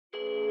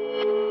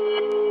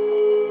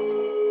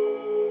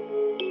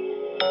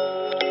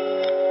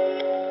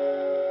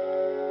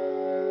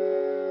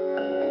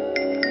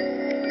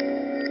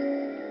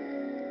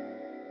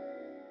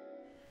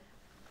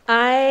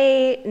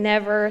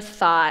never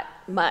thought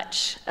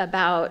much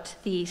about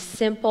the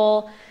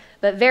simple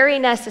but very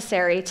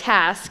necessary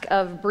task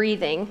of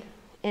breathing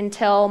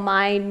until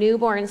my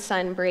newborn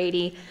son,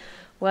 Brady,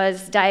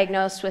 was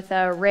diagnosed with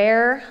a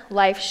rare,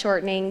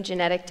 life-shortening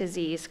genetic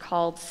disease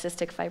called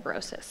cystic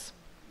fibrosis.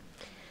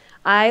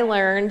 I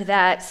learned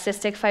that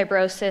cystic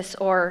fibrosis,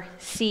 or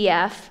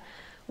CF,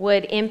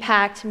 would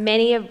impact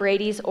many of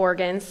Brady's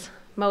organs,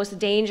 most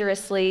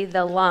dangerously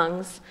the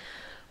lungs,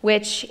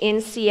 which in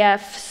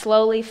CF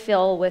slowly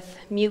fill with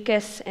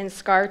mucus and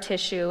scar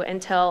tissue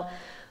until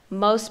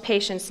most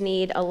patients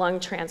need a lung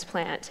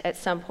transplant at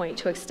some point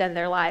to extend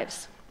their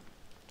lives.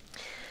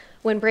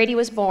 When Brady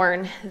was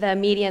born, the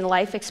median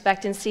life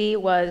expectancy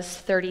was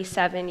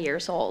 37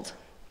 years old.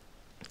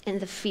 And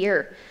the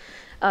fear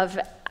of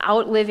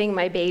outliving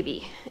my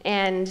baby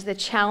and the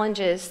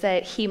challenges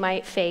that he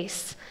might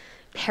face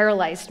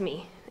paralyzed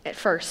me at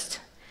first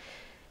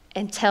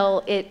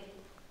until it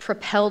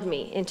propelled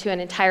me into an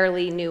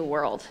entirely new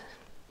world.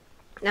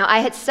 Now, I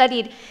had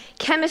studied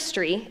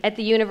chemistry at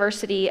the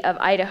University of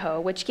Idaho,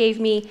 which gave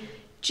me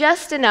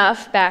just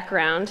enough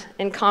background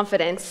and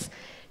confidence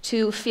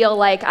to feel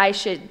like I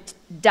should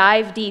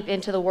dive deep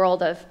into the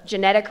world of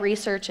genetic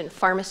research and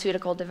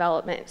pharmaceutical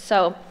development.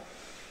 So,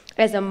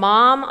 as a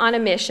mom on a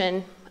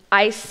mission,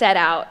 I set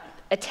out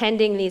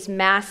attending these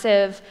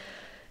massive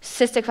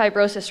cystic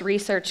fibrosis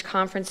research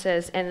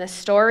conferences, and the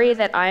story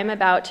that I'm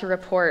about to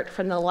report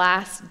from the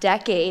last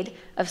decade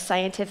of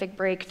scientific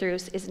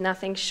breakthroughs is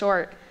nothing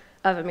short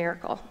of a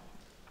miracle.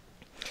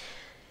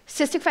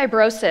 Cystic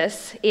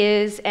fibrosis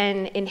is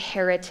an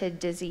inherited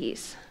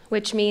disease,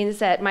 which means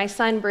that my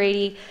son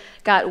Brady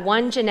got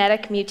one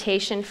genetic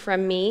mutation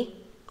from me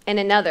and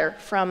another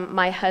from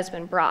my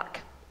husband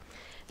Brock.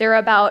 There are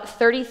about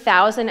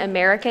 30,000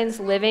 Americans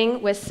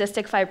living with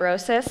cystic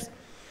fibrosis,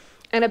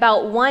 and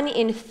about 1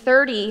 in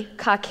 30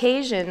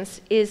 Caucasians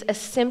is a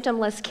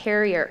symptomless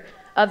carrier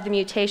of the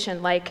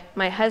mutation, like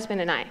my husband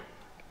and I.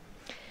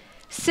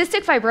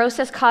 Cystic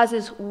fibrosis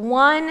causes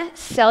one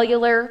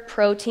cellular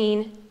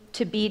protein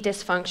to be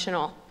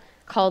dysfunctional,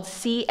 called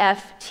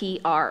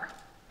CFTR.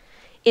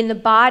 In the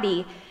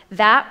body,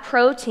 that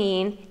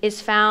protein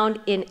is found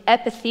in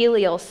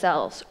epithelial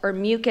cells, or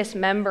mucous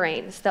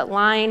membranes, that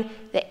line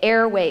the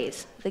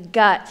airways, the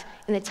gut,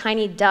 and the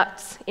tiny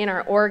ducts in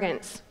our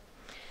organs.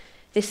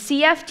 The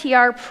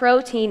CFTR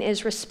protein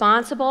is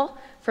responsible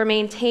for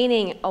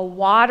maintaining a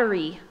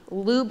watery,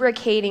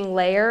 lubricating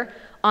layer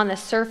on the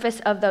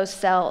surface of those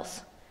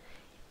cells.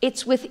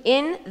 It's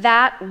within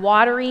that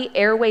watery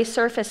airway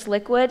surface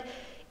liquid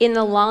in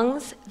the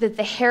lungs that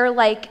the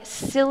hair-like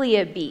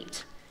cilia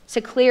beat to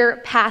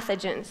clear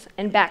pathogens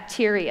and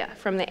bacteria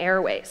from the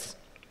airways.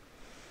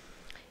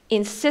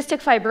 In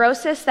cystic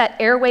fibrosis, that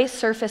airway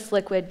surface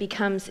liquid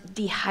becomes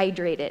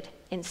dehydrated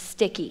and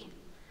sticky,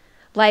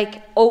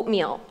 like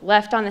oatmeal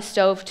left on the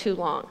stove too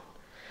long.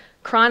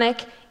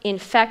 Chronic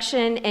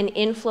infection and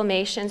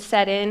inflammation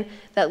set in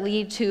that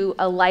lead to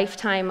a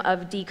lifetime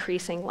of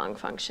decreasing lung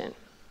function.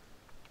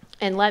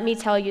 And let me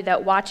tell you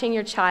that watching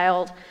your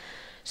child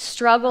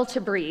struggle to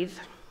breathe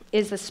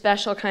is a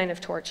special kind of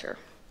torture.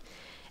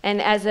 And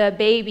as a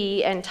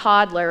baby and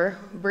toddler,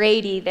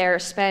 Brady there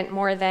spent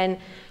more than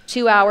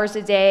 2 hours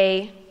a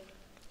day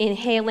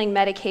inhaling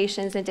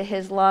medications into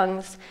his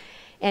lungs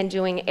and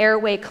doing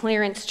airway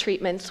clearance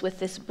treatments with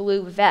this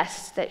blue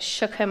vest that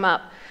shook him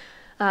up,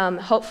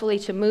 hopefully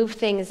to move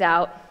things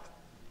out.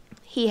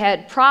 He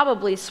had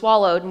probably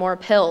swallowed more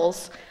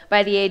pills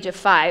by the age of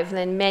 5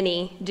 than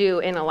many do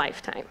in a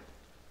lifetime.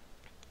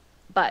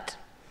 But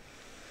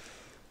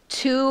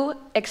 2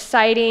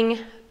 exciting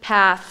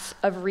paths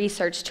of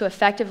research to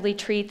effectively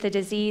treat the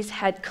disease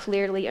had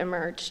clearly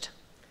emerged.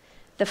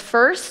 The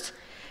first,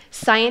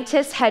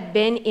 scientists had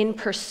been in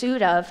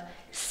pursuit of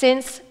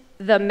since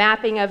the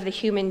mapping of the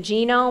human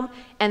genome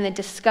and the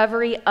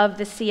discovery of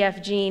the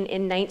CF gene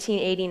in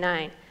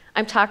 1989.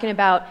 I'm talking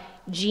about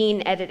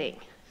gene editing,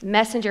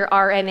 messenger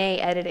RNA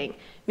editing.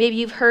 Maybe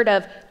you've heard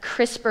of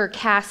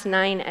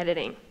CRISPR-Cas9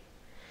 editing.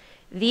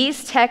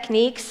 These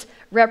techniques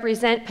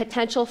represent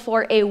potential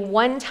for a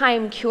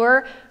one-time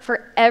cure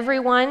for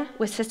everyone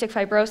with cystic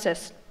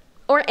fibrosis,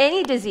 or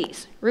any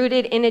disease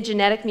rooted in a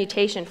genetic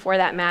mutation for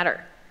that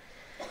matter.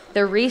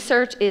 The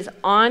research is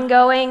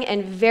ongoing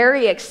and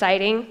very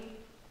exciting,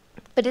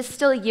 but it's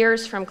still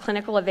years from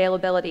clinical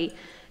availability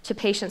to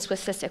patients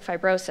with cystic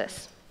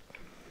fibrosis.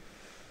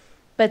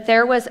 But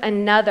there was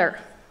another,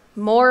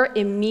 more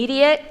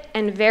immediate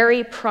and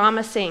very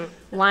promising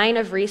line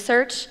of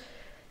research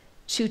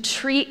to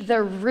treat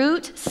the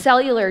root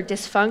cellular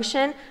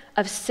dysfunction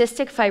of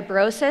cystic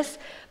fibrosis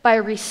by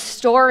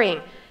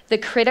restoring the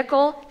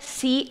critical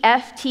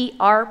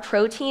CFTR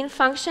protein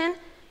function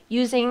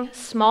using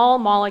small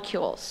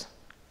molecules,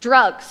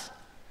 drugs.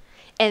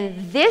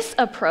 And this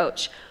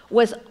approach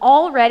was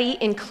already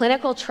in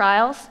clinical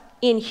trials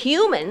in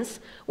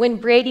humans when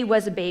Brady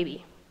was a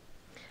baby.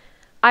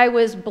 I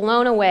was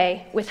blown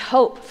away with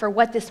hope for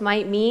what this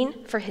might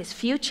mean for his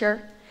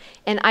future,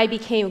 and I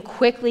became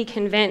quickly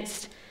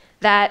convinced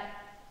that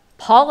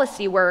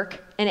policy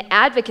work and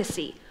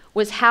advocacy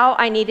was how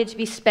I needed to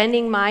be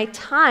spending my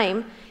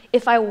time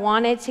if I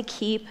wanted to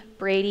keep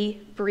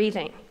Brady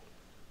breathing.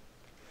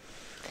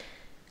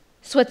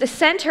 So at the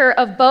center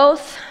of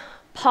both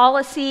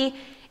policy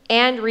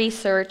and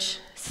research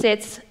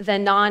sits the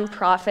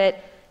nonprofit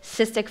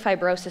Cystic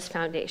Fibrosis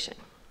Foundation,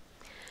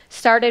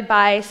 started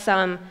by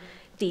some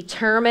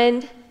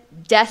determined,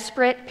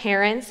 desperate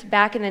parents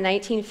back in the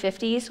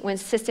 1950s when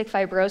cystic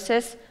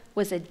fibrosis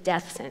was a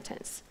death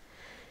sentence.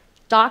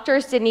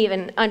 Doctors didn't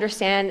even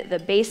understand the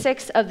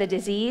basics of the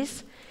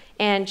disease,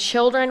 and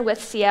children with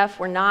CF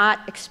were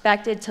not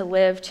expected to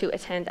live to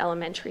attend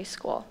elementary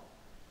school.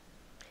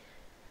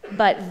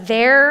 But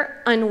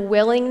their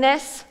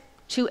unwillingness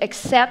to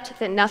accept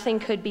that nothing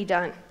could be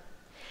done,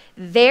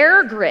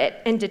 their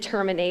grit and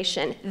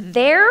determination,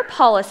 their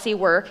policy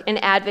work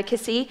and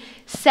advocacy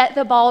set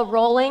the ball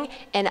rolling,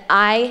 and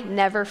I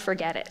never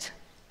forget it.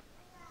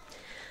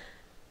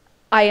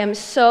 I am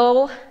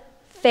so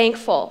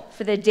thankful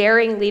for the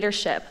daring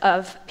leadership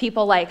of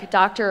people like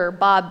Dr.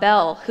 Bob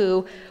Bell,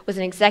 who was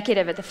an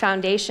executive at the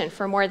foundation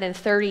for more than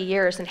 30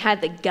 years and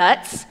had the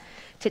guts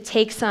to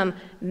take some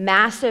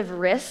massive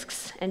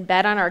risks and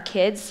bet on our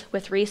kids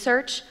with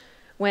research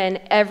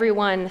when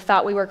everyone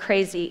thought we were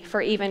crazy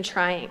for even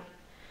trying.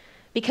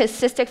 Because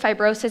cystic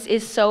fibrosis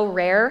is so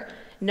rare,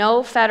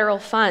 no federal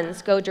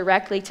funds go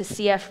directly to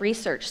CF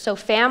research. So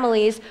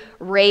families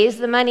raise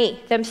the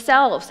money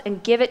themselves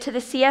and give it to the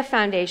CF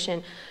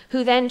Foundation,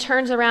 who then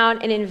turns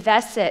around and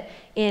invests it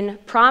in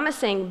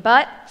promising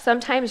but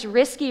sometimes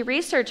risky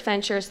research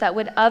ventures that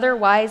would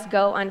otherwise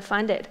go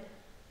unfunded.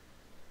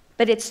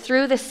 But it's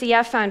through the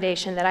CF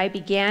Foundation that I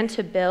began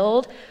to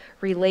build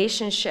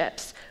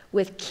relationships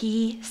with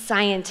key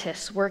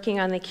scientists working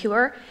on the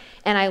cure,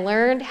 and I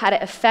learned how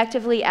to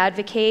effectively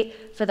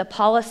advocate for the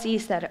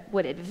policies that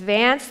would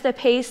advance the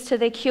pace to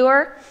the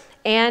cure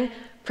and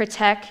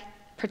protect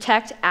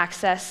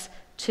access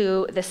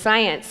to the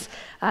science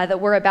that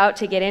we're about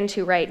to get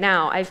into right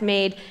now. I've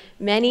made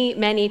many,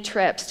 many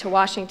trips to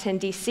Washington,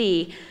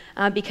 D.C.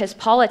 Because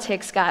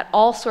politics got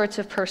all sorts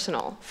of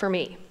personal for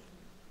me.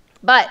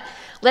 But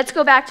let's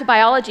go back to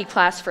biology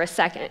class for a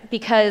second,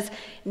 because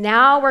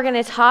now we're going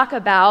to talk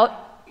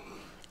about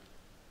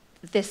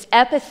this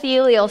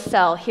epithelial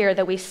cell here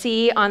that we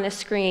see on the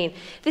screen.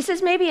 This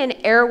is maybe an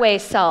airway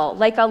cell,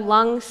 like a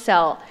lung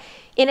cell.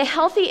 In a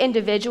healthy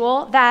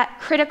individual, that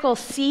critical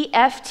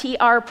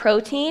CFTR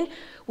protein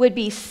would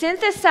be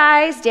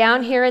synthesized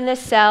down here in the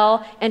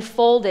cell and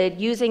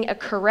folded using a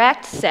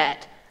correct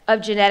set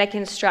of genetic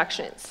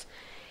instructions.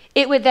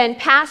 It would then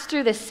pass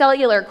through the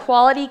cellular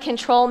quality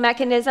control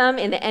mechanism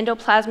in the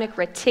endoplasmic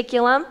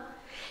reticulum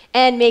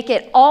and make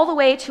it all the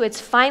way to its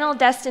final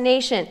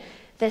destination,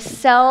 the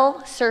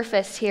cell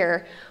surface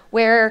here,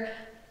 where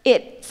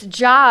its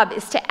job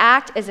is to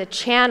act as a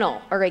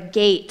channel or a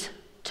gate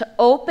to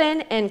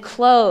open and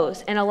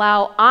close and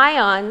allow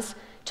ions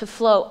to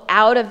flow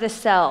out of the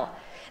cell.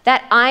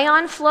 That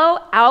ion flow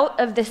out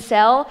of the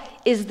cell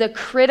is the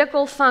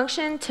critical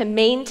function to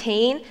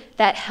maintain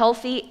that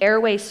healthy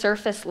airway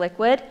surface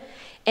liquid.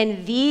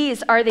 And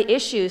these are the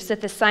issues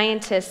that the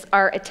scientists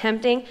are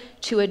attempting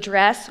to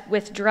address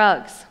with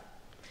drugs.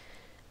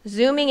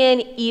 Zooming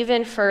in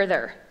even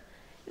further,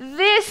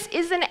 this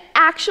is an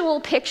actual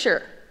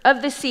picture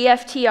of the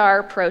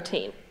CFTR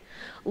protein.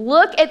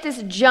 Look at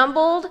this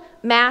jumbled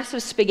mass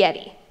of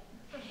spaghetti.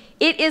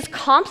 It is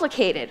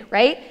complicated,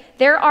 right?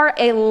 There are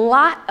a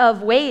lot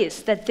of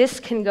ways that this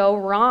can go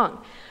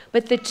wrong,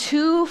 but the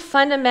two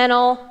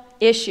fundamental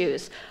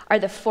issues are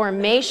the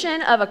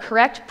formation of a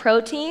correct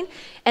protein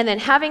and then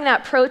having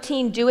that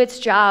protein do its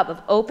job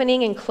of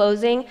opening and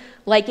closing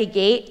like a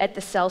gate at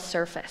the cell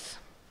surface.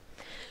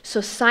 So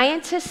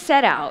scientists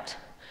set out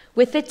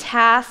with the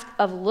task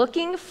of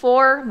looking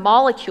for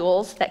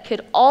molecules that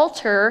could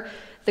alter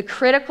the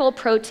critical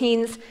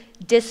protein's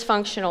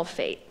dysfunctional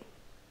fate.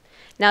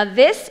 Now,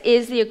 this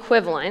is the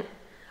equivalent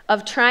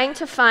of trying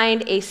to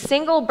find a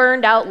single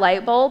burned out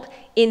light bulb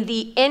in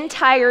the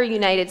entire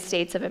United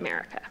States of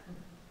America.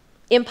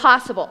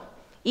 Impossible,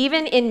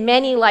 even in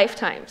many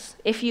lifetimes,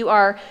 if you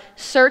are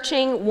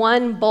searching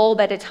one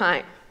bulb at a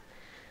time.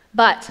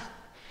 But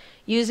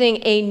using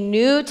a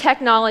new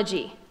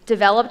technology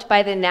developed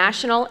by the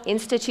National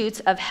Institutes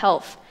of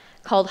Health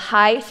called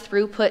high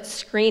throughput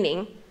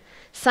screening,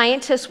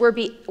 scientists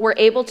were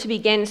able to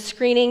begin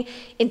screening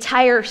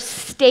entire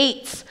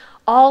states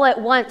all at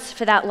once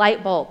for that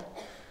light bulb.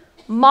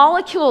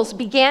 Molecules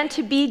began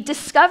to be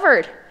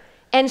discovered,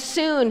 and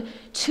soon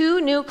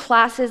 2 new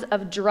classes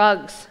of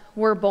drugs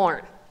were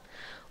born.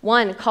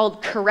 One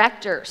called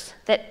correctors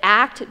that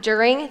act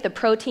during the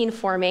protein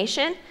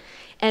formation,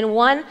 and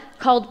one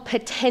called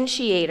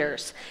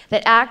potentiators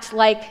that act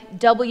like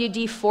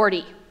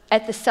WD-40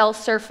 at the cell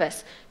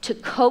surface to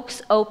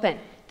coax open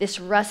this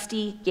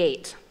rusty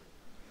gate.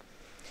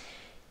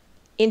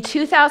 In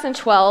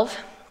 2012,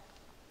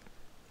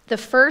 the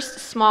first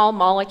small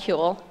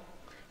molecule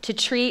to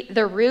treat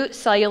the root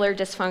cellular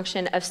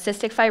dysfunction of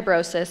cystic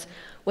fibrosis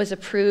was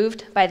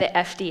approved by the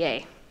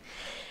FDA.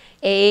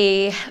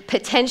 A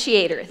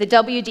potentiator, the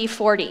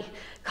WD-40,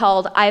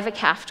 called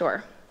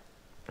ivacaftor,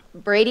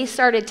 Brady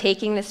started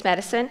taking this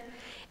medicine,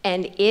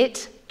 and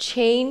it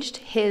changed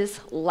his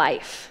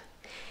life.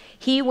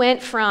 He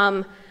went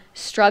from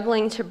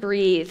struggling to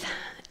breathe,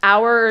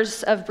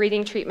 hours of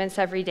breathing treatments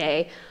every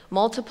day,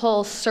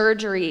 multiple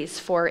surgeries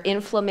for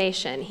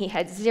inflammation. He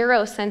had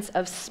zero sense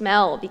of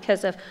smell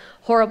because of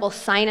horrible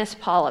sinus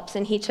polyps,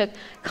 and he took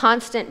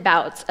constant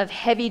bouts of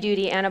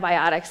heavy-duty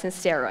antibiotics and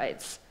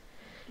steroids,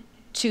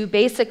 to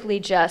basically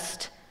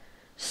just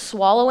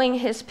swallowing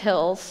his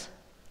pills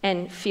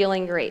and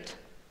feeling great.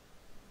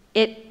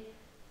 It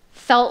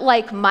felt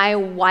like my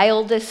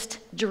wildest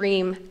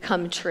dream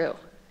come true.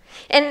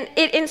 And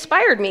it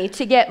inspired me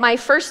to get my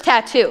first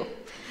tattoo.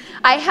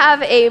 I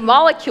have a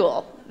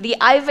molecule, the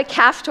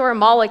ivacaftor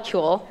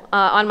molecule,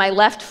 on my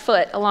left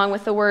foot, along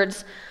with the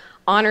words,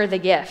 "Honor the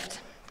gift."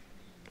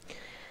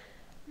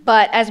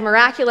 But as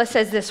miraculous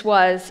as this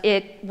was,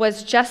 it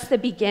was just the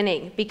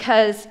beginning,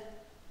 because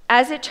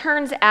as it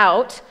turns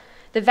out,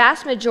 the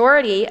vast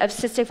majority of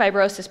cystic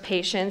fibrosis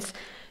patients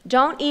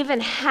don't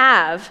even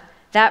have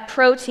that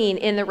protein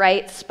in the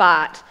right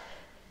spot.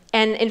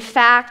 And in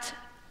fact,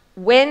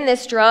 when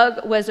this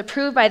drug was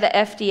approved by the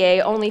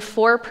FDA, only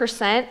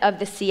 4% of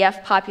the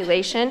CF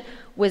population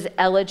was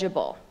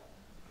eligible.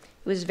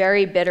 It was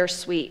very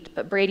bittersweet,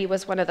 but Brady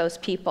was one of those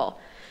people.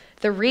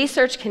 The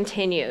research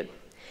continued,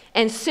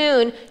 and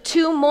soon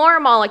 2 more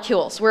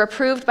molecules were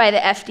approved by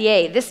the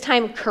FDA, this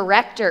time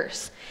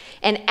correctors.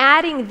 And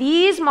adding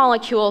these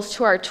molecules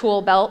to our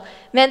tool belt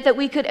meant that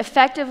we could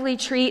effectively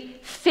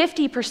treat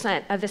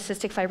 50% of the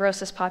cystic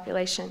fibrosis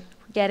population.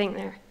 We're getting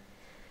there.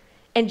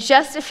 And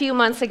just a few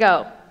months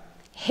ago,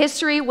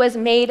 history was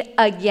made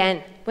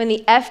again when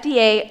the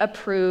FDA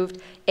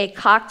approved a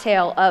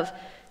cocktail of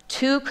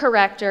 2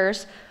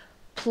 correctors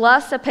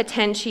plus a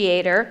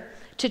potentiator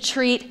to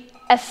treat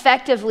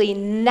effectively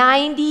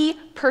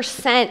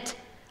 90%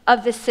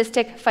 of the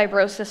cystic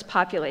fibrosis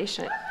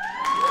population.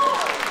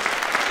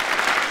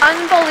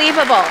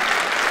 Unbelievable.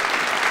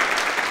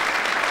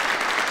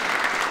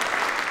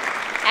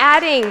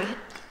 Adding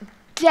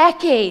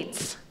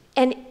decades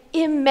and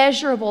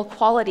immeasurable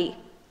quality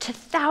to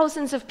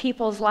thousands of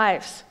people's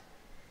lives.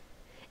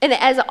 And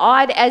as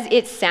odd as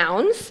it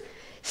sounds,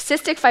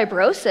 cystic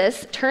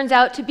fibrosis turns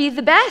out to be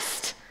the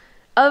best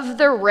of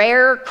the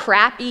rare,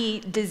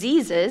 crappy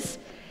diseases,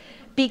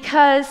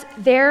 because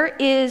there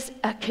is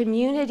a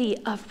community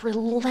of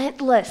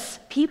relentless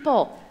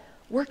people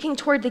working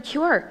toward the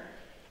cure.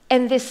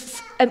 And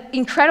this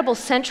incredible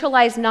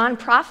centralized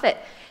nonprofit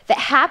that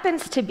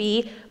happens to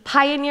be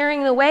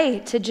pioneering the way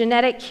to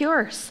genetic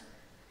cures.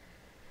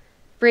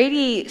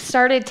 Brady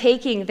started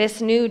taking this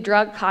new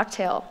drug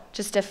cocktail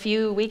just a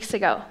few weeks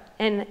ago,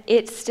 and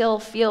it still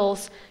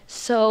feels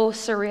so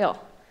surreal.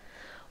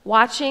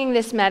 Watching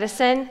this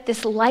medicine,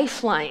 this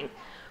lifeline,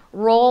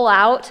 roll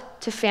out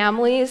to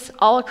families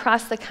all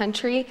across the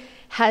country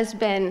has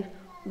been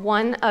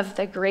one of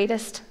the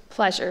greatest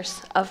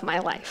pleasures of my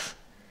life.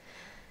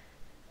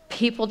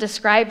 People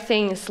describe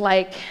things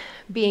like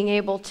being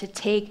able to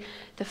take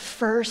the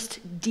first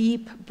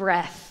deep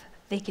breath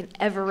they can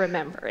ever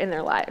remember in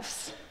their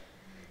lives,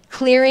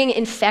 clearing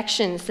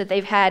infections that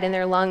they've had in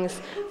their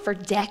lungs for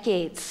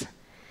decades,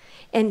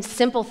 and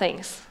simple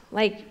things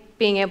like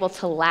being able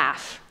to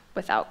laugh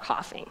without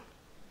coughing.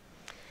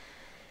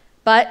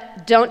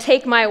 But don't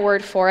take my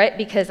word for it,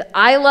 because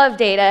I love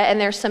data, and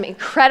there's some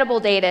incredible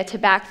data to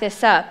back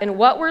this up. And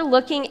what we're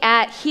looking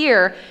at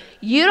here,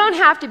 you don't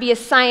have to be a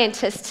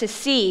scientist to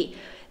see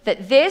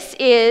that this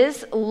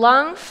is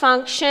lung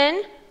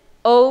function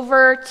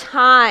over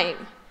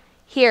time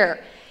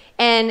here.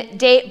 And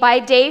by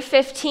day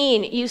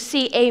 15, you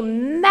see a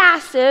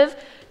massive,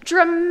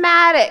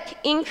 dramatic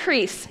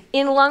increase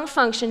in lung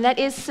function that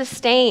is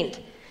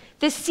sustained.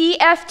 The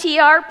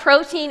CFTR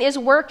protein is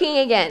working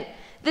again.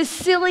 The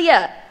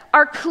cilia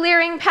are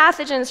clearing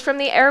pathogens from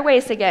the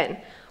airways again.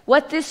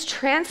 What this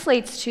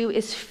translates to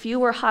is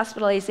fewer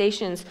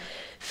hospitalizations,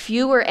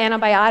 fewer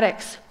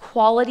antibiotics,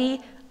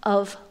 quality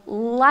of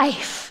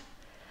life.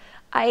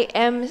 I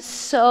am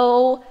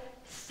so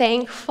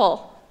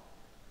thankful.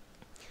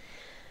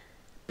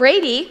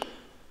 Brady,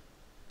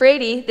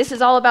 this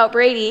is all about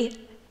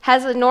Brady,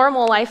 has a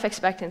normal life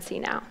expectancy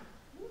now.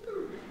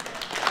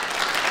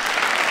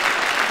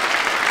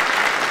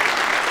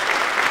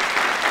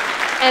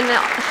 And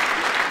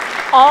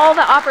all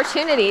the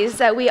opportunities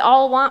that we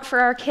all want for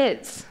our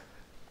kids.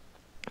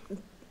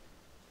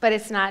 But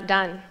it's not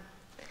done,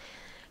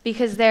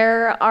 because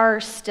there are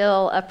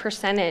still a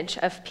percentage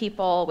of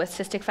people with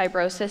cystic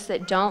fibrosis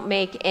that don't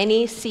make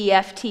any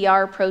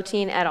CFTR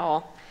protein at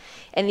all.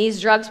 And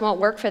these drugs won't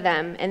work for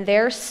them, and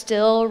they're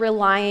still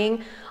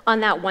relying on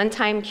that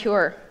one-time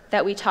cure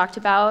that we talked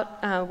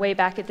about way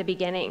back at the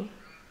beginning.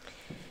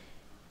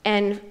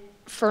 And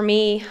for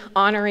me,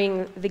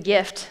 honoring the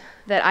gift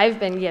that I've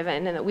been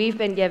given and that we've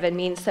been given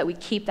means that we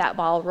keep that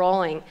ball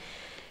rolling.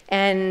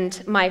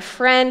 And my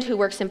friend who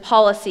works in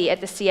policy at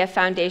the CF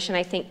Foundation,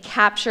 I think,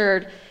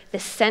 captured the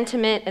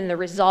sentiment and the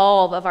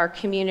resolve of our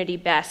community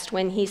best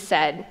when he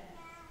said,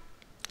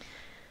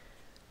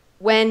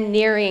 "When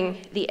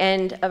nearing the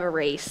end of a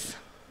race,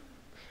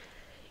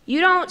 You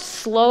don't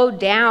slow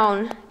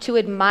down to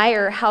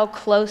admire how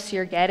close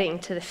you're getting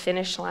to the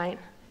finish line.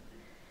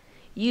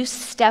 You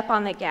step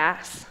on the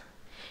gas.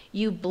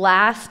 You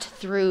blast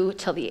through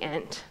till the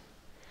end.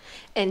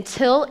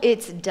 Until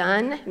it's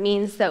done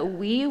means that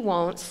we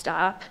won't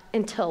stop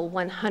until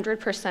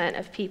 100%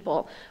 of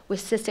people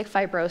with cystic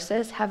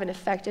fibrosis have an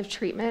effective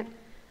treatment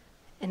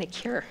and a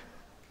cure.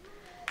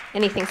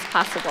 Anything's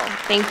possible.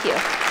 Thank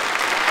you.